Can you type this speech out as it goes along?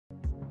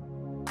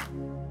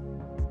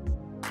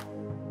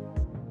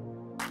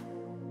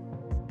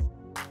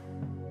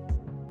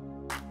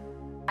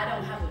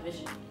don't have a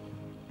vision.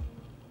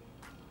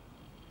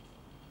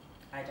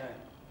 I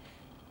don't.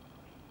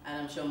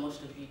 And I'm sure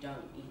most of you don't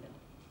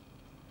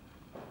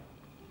either.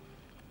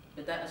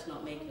 But that does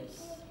not make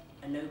us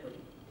a nobody.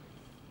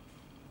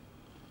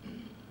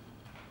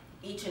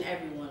 Each and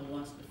every one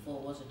once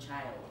before was a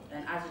child,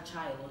 and as a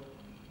child,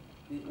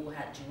 we all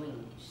had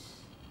dreams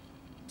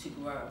to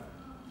grow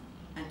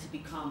and to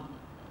become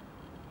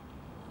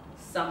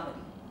somebody,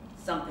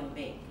 something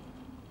big.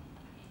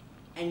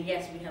 And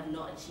yes, we have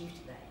not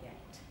achieved that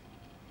yet.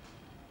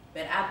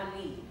 But I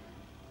believe,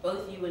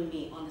 both you and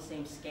me on the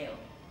same scale,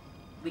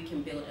 we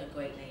can build a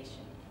great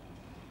nation.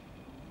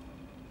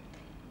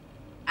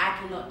 I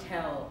cannot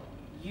tell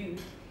you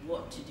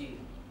what to do.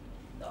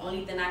 The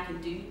only thing I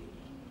can do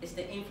is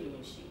to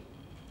influence you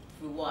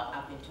through what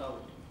I've been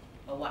told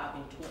or what I've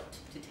been taught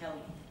to tell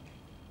you.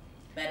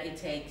 But it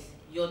takes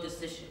your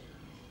decision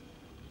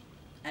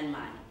and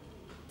mine,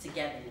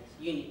 togetherness,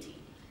 unity,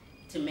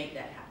 to make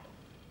that happen.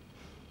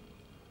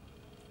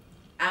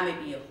 I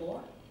may be a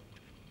whore,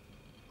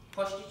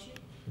 prostitute,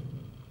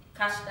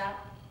 cashed out,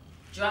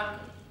 drunk,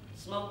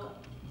 smoker.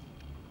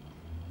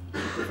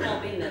 We've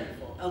all been there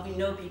before, and we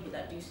know people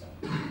that do so.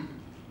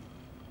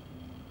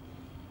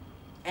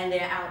 And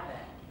they're out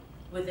there,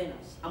 within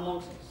us,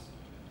 amongst us.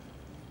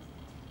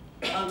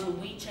 Until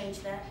we change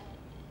that,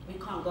 we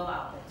can't go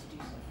out there to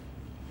do so.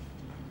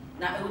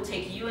 Now, it will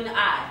take you and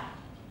I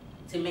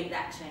to make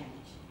that change.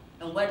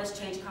 And where does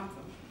change come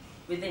from?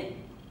 Within,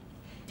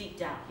 deep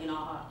down in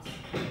our hearts.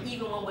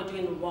 Even when we're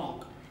doing the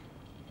wrong,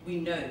 we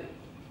know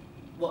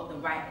what the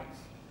right is.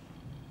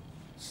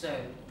 So,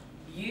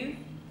 you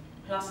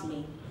plus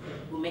me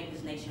will make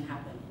this nation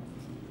happen.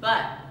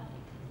 But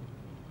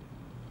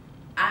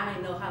I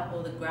may not have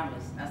all the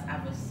grammars as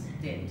others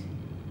did,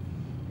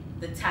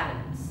 the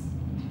talents,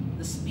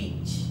 the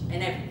speech,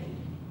 and everything.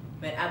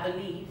 But I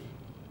believe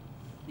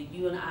that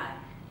you and I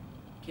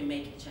can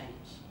make a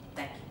change.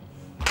 Thank you.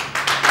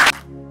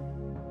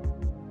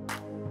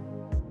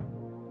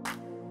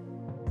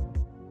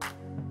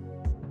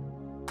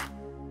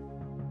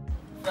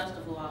 First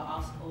of all, I'll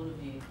ask all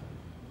of you,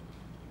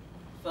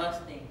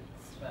 first things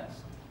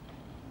first,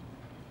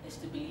 is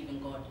to believe in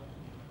God,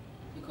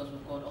 because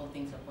with God all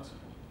things are possible.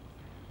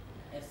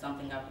 It's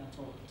something I've been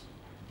taught.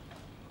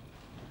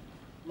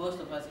 Most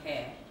of us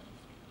here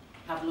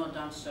have not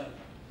done so.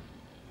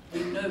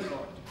 We know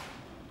God.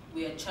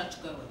 We are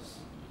churchgoers,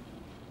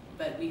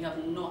 but we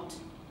have not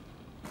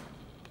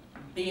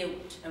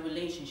built a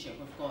relationship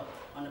with God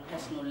on a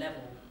personal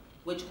level,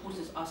 which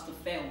causes us to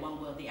fail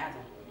one way or the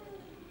other.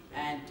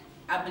 And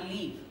I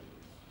believe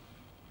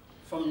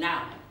from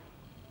now,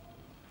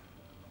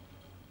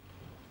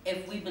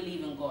 if we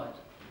believe in God,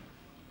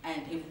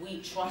 and if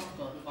we trust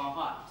God with our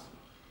hearts,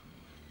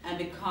 and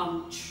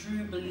become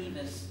true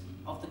believers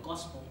of the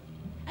gospel,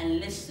 and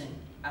listen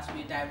as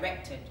we're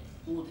directed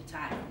all the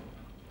time,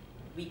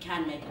 we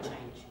can make a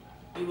change.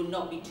 You will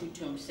not be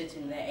Tutum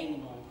sitting there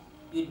anymore.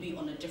 You'll be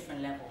on a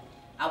different level.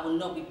 I will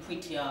not be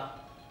Prettier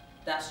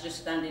that's just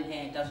standing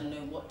here and doesn't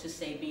know what to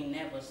say, being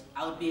nervous.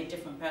 I would be a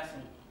different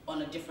person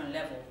on a different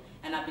level.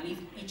 And I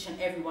believe each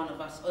and every one of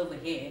us over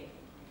here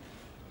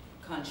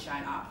can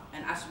shine up.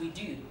 And as we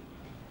do,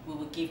 we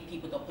will give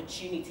people the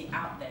opportunity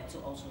out there to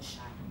also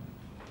shine.